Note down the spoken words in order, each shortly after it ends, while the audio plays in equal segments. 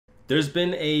There's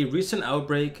been a recent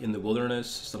outbreak in the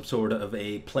wilderness, some sort of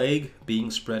a plague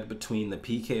being spread between the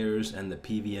Pkers and the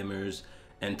PvMers.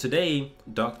 And today,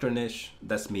 Dr. Nish,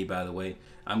 that's me by the way,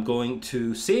 I'm going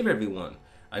to save everyone.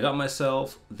 I got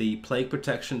myself the plague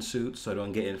protection suit so I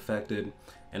don't get infected.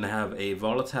 And I have a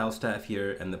volatile staff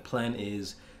here, and the plan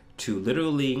is to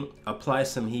literally apply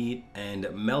some heat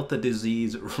and melt the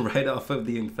disease right off of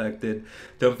the infected.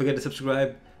 Don't forget to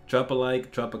subscribe. Drop a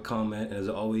like, drop a comment, and as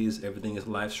always, everything is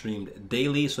live streamed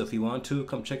daily, so if you want to,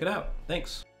 come check it out.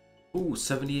 Thanks. Ooh,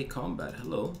 78 combat,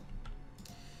 hello.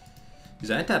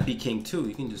 He's anti-Pking too,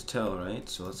 you can just tell, right?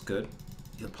 So that's good.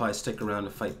 He'll probably stick around to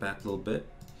fight back a little bit.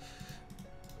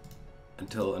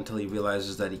 Until he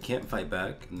realizes that he can't fight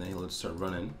back, and then he'll just start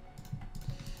running.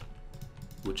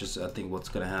 Which is, I think, what's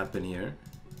gonna happen here.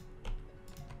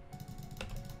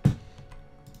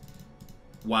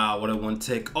 Wow, what a one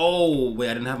tick. Oh,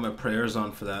 wait, I didn't have my prayers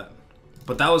on for that.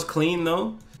 But that was clean,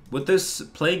 though. With this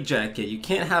plague jacket, you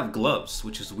can't have gloves,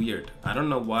 which is weird. I don't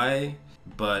know why,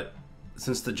 but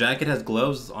since the jacket has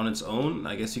gloves on its own,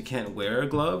 I guess you can't wear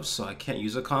gloves, so I can't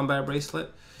use a combat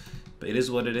bracelet. But it is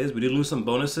what it is. We did lose some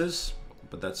bonuses,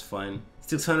 but that's fine.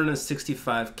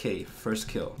 665k, first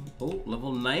kill. Oh,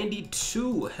 level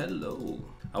 92, hello.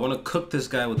 I want to cook this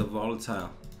guy with a volatile.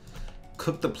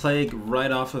 Cook the plague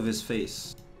right off of his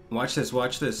face. Watch this,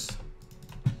 watch this.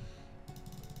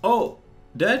 Oh,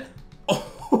 dead?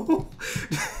 Oh,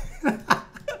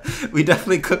 we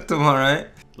definitely cooked him, all right.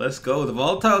 Let's go. The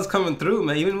volatile's coming through,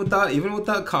 man. Even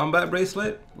without combat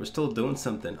bracelet, we're still doing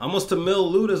something. Almost a mil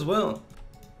loot as well.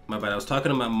 My bad. I was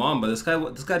talking to my mom, but this guy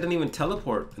didn't even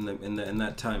teleport in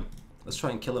that time. Let's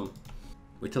try and kill him.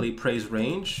 Wait till he prays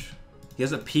range. He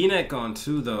has a P-neck on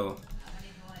too, though.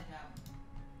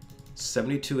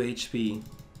 72 HP.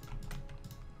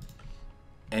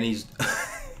 And he's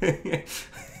okay.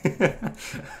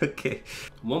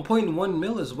 1.1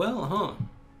 mil as well, huh?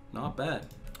 Not bad.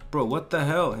 Bro, what the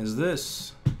hell is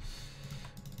this?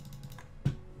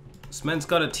 This man's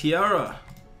got a tiara.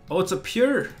 Oh, it's a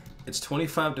pure. It's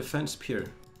 25 defense pure.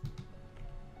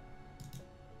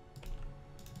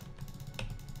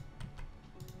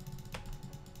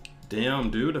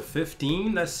 Damn, dude, a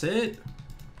 15, that's it?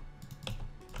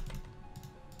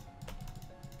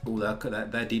 Ooh, that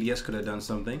DDS could have done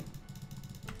something.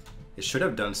 It should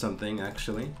have done something,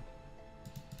 actually.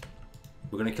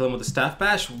 We're gonna kill him with a staff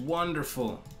bash.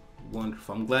 Wonderful,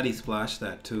 wonderful. I'm glad he splashed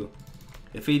that too.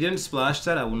 If he didn't splash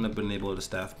that, I wouldn't have been able to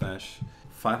staff bash.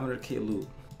 500k loot.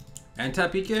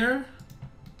 Anti-Pker?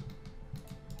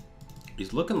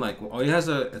 He's looking like, oh, he has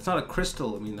a, it's not a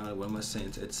crystal. I mean, what am I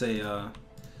saying? It's a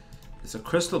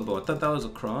crystal bow. I thought that was a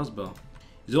crossbow.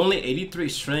 He's only 83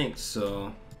 strength,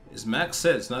 so his max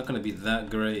set it's not going to be that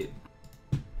great.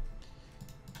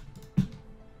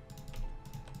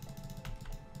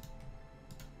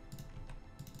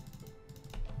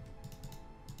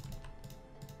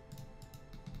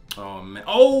 Oh man!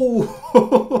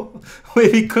 Oh,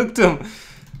 wait, he cooked him.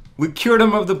 We cured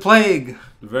him of the plague.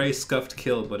 Very scuffed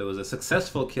kill, but it was a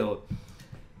successful kill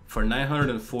for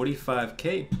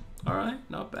 945k. All right,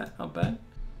 not bad, not bad.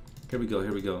 Here we go,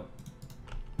 here we go.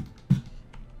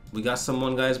 We got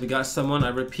someone, guys. We got someone. I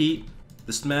repeat,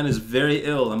 this man is very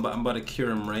ill. I'm about to cure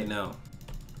him right now.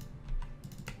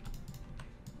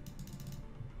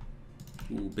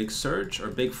 Ooh, big surge, or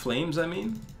big flames, I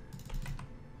mean.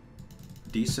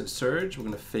 Decent surge. We're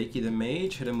gonna fakey the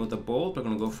mage, hit him with a bolt. We're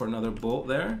gonna go for another bolt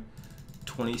there.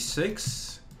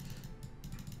 26.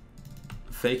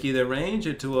 Fakey the range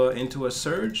into a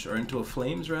surge, or into a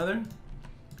flames rather.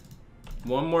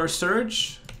 One more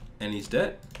surge, and he's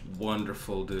dead.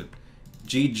 Wonderful, dude.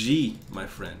 GG, my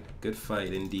friend. Good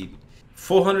fight indeed.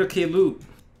 400k loot.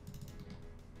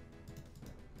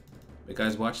 Hey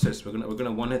guys, watch this. We're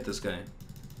gonna one hit this guy.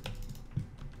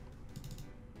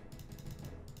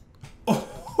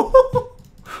 Oh,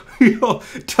 yo,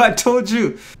 I told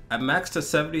you. I maxed a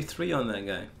 73 on that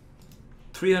guy.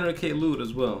 300k loot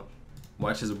as well.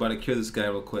 Watch this. We're about to cure this guy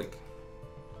real quick.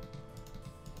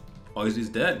 Oh, he's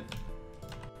dead.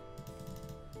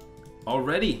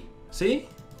 Already. See?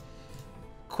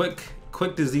 Quick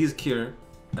disease cure.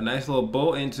 A nice little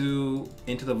bolt into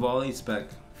the volley spec.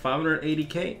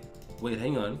 580k. Wait,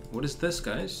 hang on. What is this,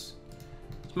 guys?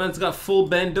 This man's got full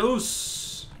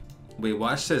bandos. Wait,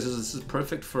 watch this. This is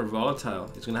perfect for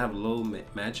volatile. He's gonna have low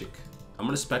magic. I'm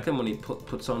gonna spec him when he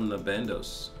puts on the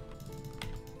bandos.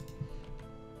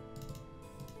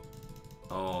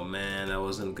 Oh man, that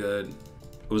wasn't good.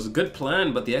 It was a good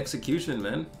plan, but the execution,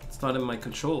 man, it's not in my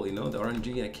control, you know? The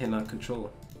RNG I cannot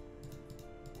control.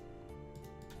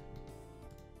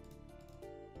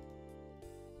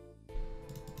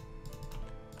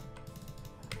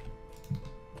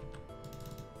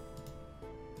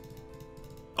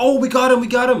 Oh, we got him, we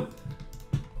got him.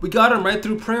 We got him right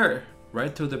through prayer.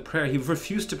 Right through the prayer. He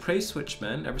refused to pray switch,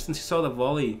 man, ever since he saw the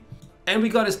volley. And we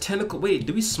got his tentacle. Wait,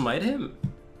 did we smite him?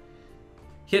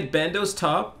 He had Bando's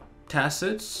top,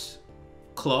 Tacits,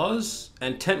 Claws,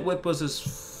 and Tent Whip was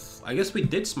his... I guess we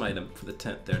did smite him for the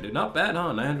tent there, dude. Not bad,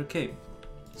 huh? 900k.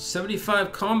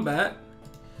 75 combat.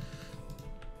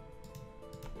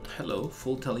 Hello,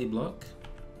 full telly block.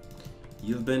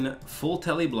 You've been full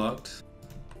telly blocked.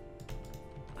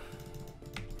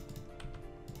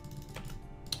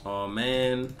 Oh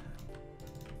man.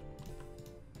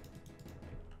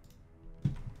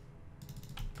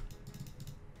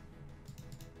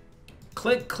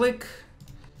 Click, click.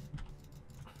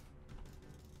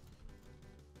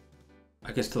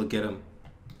 I can still get him.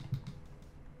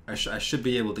 I should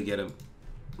be able to get him.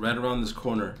 Right around this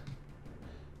corner.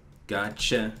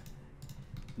 Gotcha.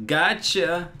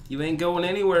 Gotcha. You ain't going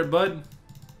anywhere, bud.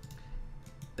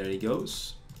 There he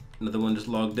goes. Another one just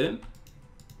logged in.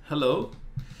 Hello.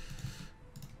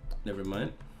 Never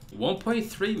mind.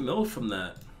 1.3 mil from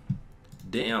that.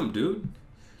 Damn, dude.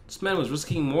 This man was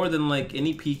risking more than like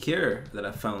any PK that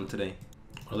I found today.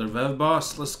 Other Vev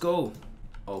boss, let's go.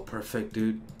 Oh, perfect,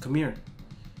 dude. Come here.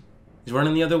 He's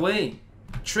running the other way.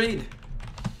 Trade.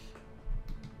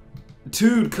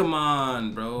 Dude, come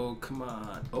on, bro. Come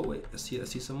on. Oh, wait. I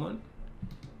see someone.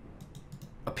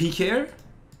 A PK?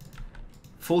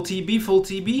 Full TB, full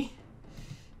TB.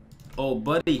 Oh,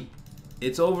 buddy.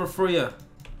 It's over for you.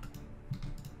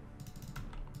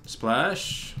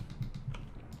 Splash.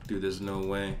 Dude, there's no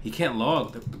way. He can't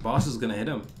log. The boss is gonna hit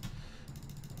him.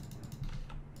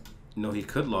 No, he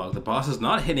could log. The boss is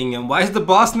not hitting him. Why is the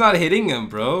boss not hitting him,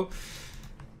 bro?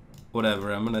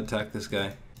 Whatever, I'm gonna attack this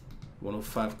guy.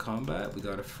 105 combat. We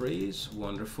got a freeze.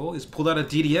 Wonderful. He's pulled out a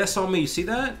DDS on me. You see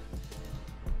that?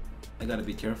 I gotta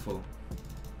be careful.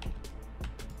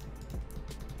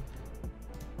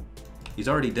 He's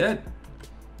already dead.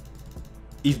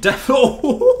 He's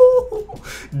definitely...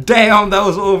 Damn, that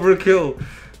was overkill.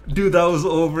 Dude, that was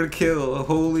overkill.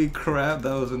 Holy crap,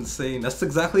 that was insane. That's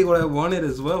exactly what I wanted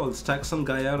as well. Let's attack some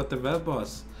guy out at the Vev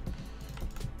boss.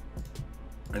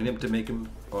 I need him to make him...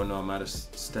 Oh no, I'm out of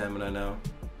stamina now.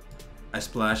 I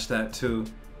splashed that too.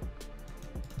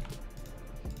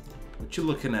 What you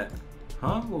looking at?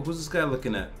 Huh? Well, who's this guy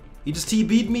looking at? He just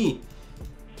TB'd me.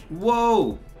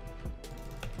 Whoa.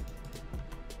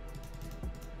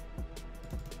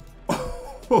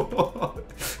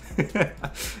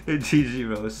 GG,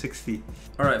 bro. 60.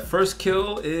 Alright, first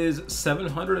kill is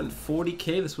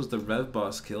 740k. This was the Rev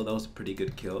boss kill. That was a pretty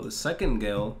good kill. The second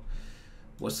kill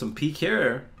was some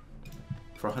PK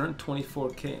for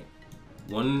 124k.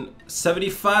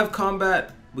 175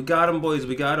 combat. We got him, boys.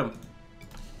 We got him.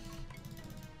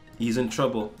 He's in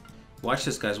trouble. Watch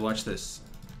this, guys. Watch this.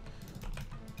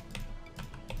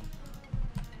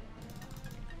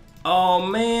 Oh,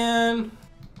 man.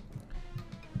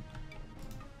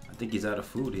 I think he's out of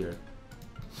food here.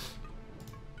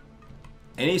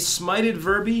 And he smited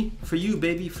Verby for you,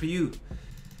 baby, for you.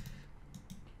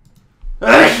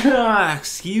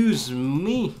 Excuse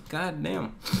me. God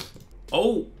damn.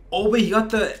 Oh, wait, he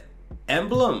got the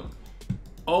emblem.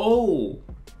 Oh,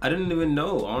 I didn't even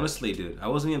know, honestly, dude. I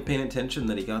wasn't even paying attention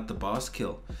that he got the boss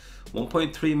kill.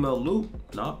 1.3 mil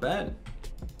loot, not bad.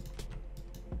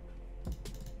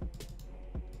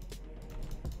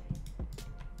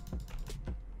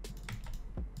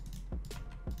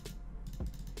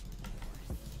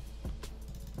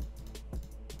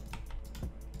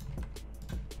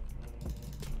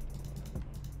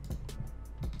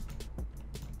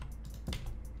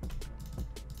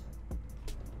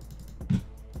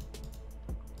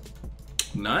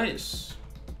 Nice.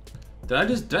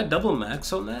 Did I double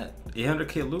max on that?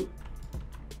 800k loot.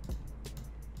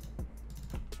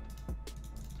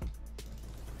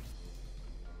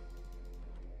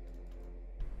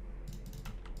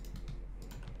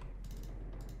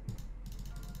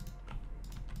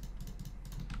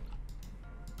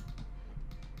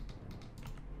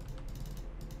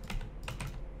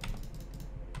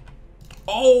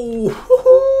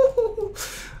 Oh,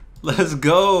 let's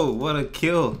go. What a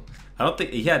kill. I don't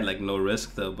think he had like no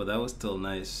risk though, but that was still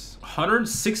nice.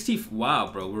 160.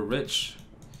 Wow, bro, we're rich.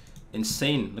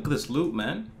 Insane. Look at this loot,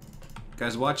 man.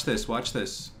 Guys, watch this. Watch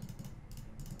this.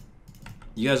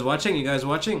 You guys watching? You guys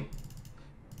watching?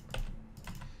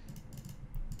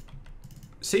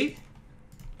 See?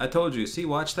 I told you. See,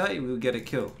 watch that. You will get a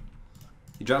kill.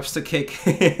 He drops the cake.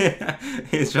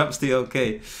 He drops the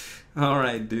okay. All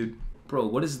right, dude. Bro,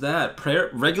 what is that?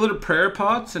 Regular prayer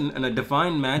pots and a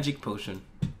divine magic potion.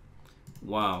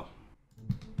 Wow.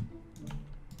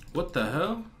 What the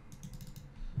hell?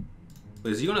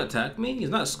 Wait, is he gonna attack me? He's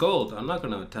not Scold. I'm not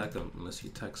gonna attack him unless he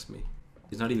attacks me.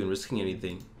 He's not even risking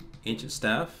anything. Ancient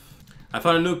Staff. I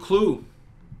found a new clue.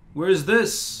 Where is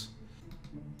this?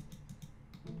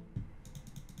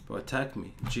 Bro, attack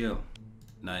me. Jail.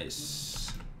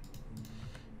 Nice.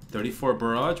 34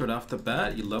 barrage right off the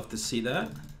bat. You love to see that.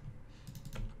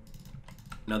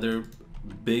 Another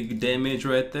big damage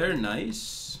right there.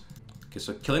 Nice. Okay,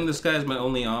 so killing this guy is my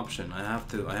only option. I have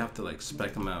to like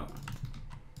spec him out.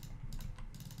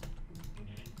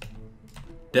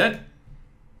 Dead?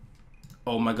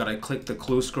 Oh my god, I clicked the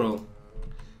clue scroll.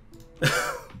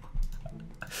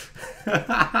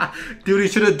 Dude, he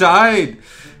should have died.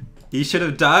 He should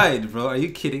have died, bro. Are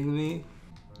you kidding me?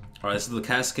 Alright, this is the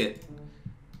casket.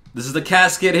 This is the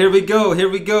casket. Here we go. Here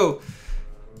we go.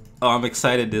 Oh, I'm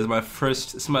excited. This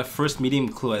is my first medium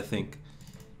clue, I think.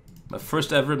 My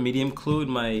first ever medium clue in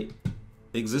my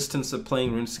existence of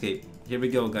playing RuneScape. Here we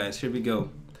go, guys. Here we go.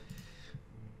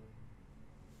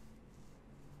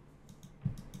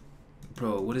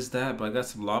 Bro, what is that? Bro, I got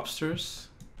some lobsters.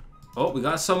 Oh, we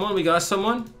got someone. We got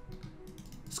someone.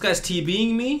 This guy's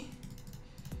TBing me.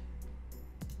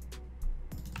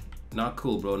 Not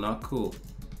cool, bro. Not cool.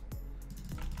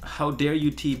 How dare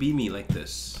you TB me like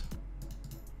this?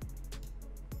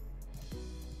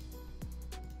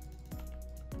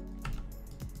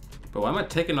 Bro, why am I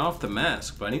taking off the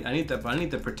mask? But I need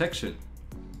the protection.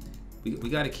 We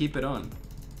gotta keep it on.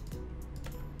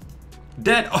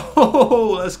 Dead!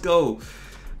 Oh, let's go.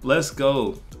 Let's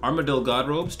go. Armadillo God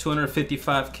Robes,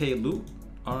 255k loot.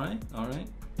 Alright, alright.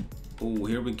 Oh,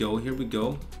 here we go, here we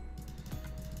go.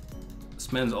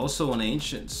 This man's also on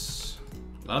Ancients.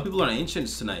 A lot of people are on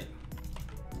Ancients tonight.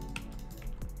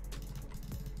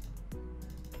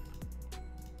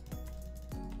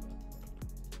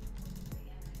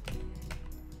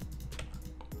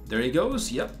 There he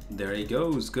goes. Yep, there he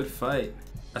goes. Good fight.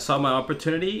 I saw my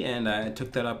opportunity and I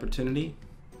took that opportunity.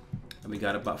 And we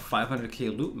got about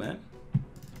 500k loot, man.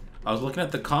 I was looking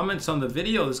at the comments on the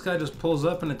video. This guy just pulls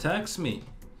up and attacks me.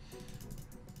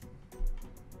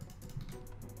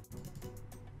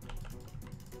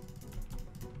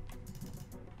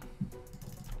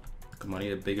 Come on, I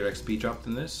need a bigger XP drop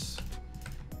than this.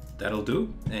 That'll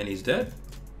do. And he's dead.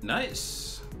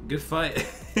 Nice. Good fight.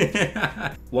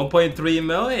 1.3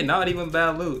 mil. Hey, not even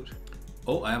bad loot.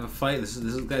 Oh, I have a fight. This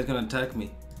guy's gonna attack me.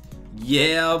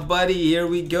 Yeah, buddy. Here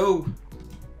we go.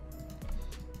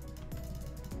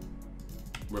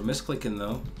 We're misclicking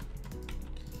though.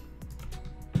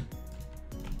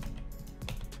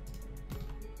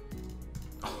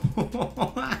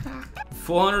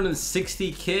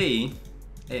 $460k.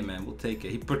 Hey man, we'll take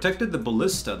it. He protected the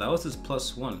ballista. That was his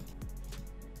 +1.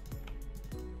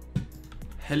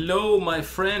 Hello, my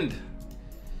friend.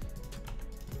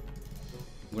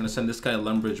 I'm gonna send this guy a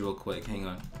Lumbridge real quick. Hang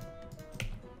on.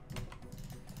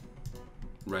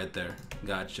 Right there.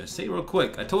 Gotcha. Say real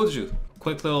quick. I told you.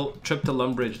 Quick little trip to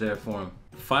Lumbridge there for him.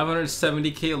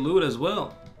 570k loot as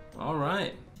well. All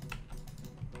right.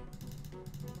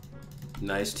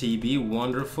 Nice TB.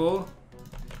 Wonderful.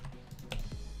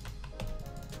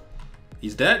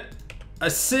 He's dead. A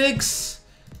 6.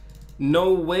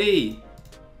 No way.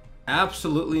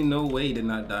 Absolutely no way he did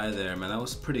not die there, man. That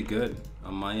was pretty good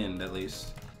on my end, at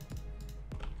least.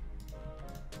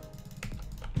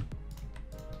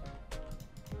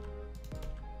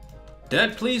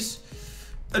 Dead, please.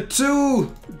 A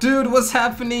 2. Dude, what's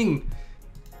happening?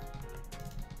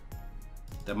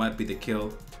 That might be the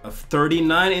kill. A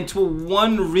 39 into a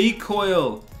 1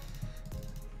 recoil.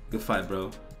 Good fight,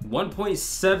 bro.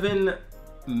 1.7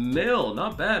 mil.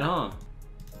 Not bad, huh?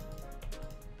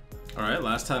 Alright,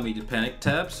 last time we did panic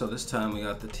tab, so this time we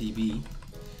got the TB.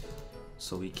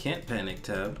 So we can't panic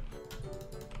tab.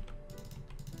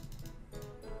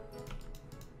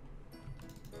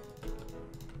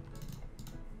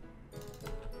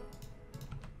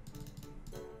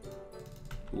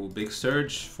 Ooh, big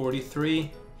surge,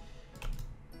 43.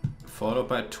 Followed up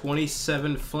by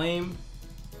 27 flame.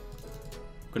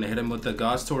 Gonna hit him with the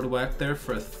God Sword whack there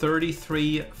for a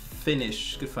 33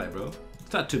 finish. Good fight, bro.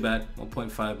 It's not too bad,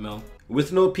 1.5 mil.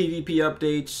 With no PvP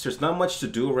updates, there's not much to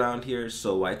do around here,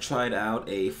 so I tried out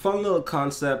a fun little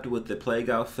concept with the plague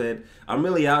outfit. I'm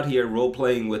really out here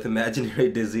role-playing with imaginary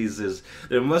diseases.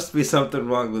 There must be something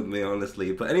wrong with me,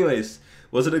 honestly. But anyways,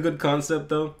 was it a good concept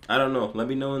though? I don't know. Let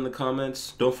me know in the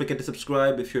comments. Don't forget to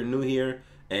subscribe if you're new here.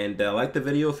 And like the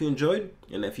video if you enjoyed.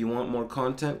 And if you want more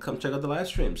content, come check out the live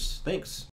streams. Thanks.